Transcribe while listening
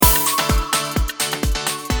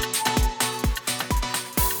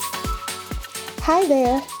Hi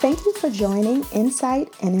there. Thank you for joining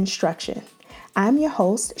Insight and Instruction. I'm your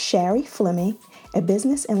host, Shari Fleming, a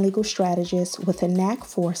business and legal strategist with a knack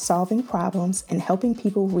for solving problems and helping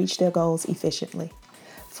people reach their goals efficiently.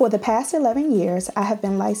 For the past 11 years, I have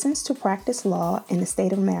been licensed to practice law in the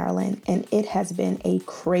state of Maryland, and it has been a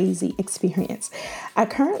crazy experience. I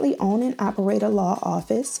currently own and operate a law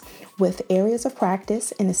office with areas of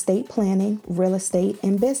practice in estate planning, real estate,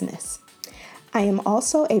 and business. I am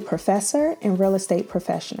also a professor and real estate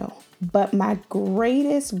professional, but my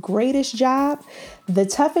greatest job, the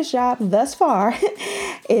toughest job thus far,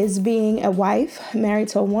 is being a wife, married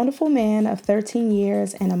to a wonderful man of 13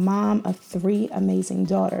 years and a mom of 3 amazing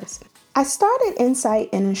daughters. I started Insight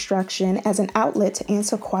and Instruction as an outlet to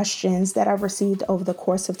answer questions that I've received over the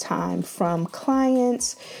course of time from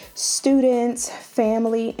clients, students,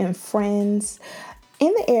 family, and friends.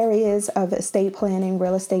 In the areas of estate planning,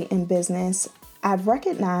 real estate, and business, I've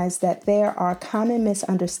recognized that there are common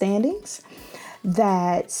misunderstandings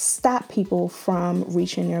that stop people from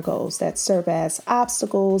reaching their goals, that serve as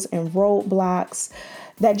obstacles and roadblocks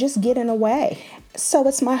that just get in the way. So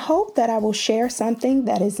it's my hope that I will share something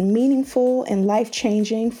that is meaningful and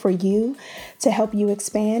life-changing for you to help you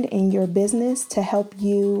expand in your business, to help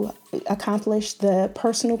you accomplish the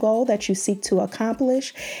personal goal that you seek to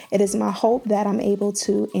accomplish. It is my hope that I'm able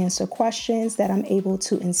to answer questions, that I'm able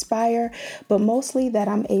to inspire, but mostly that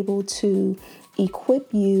I'm able to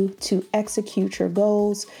equip you to execute your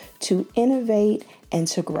goals, to innovate, and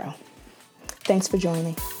to grow. Thanks for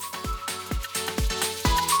joining.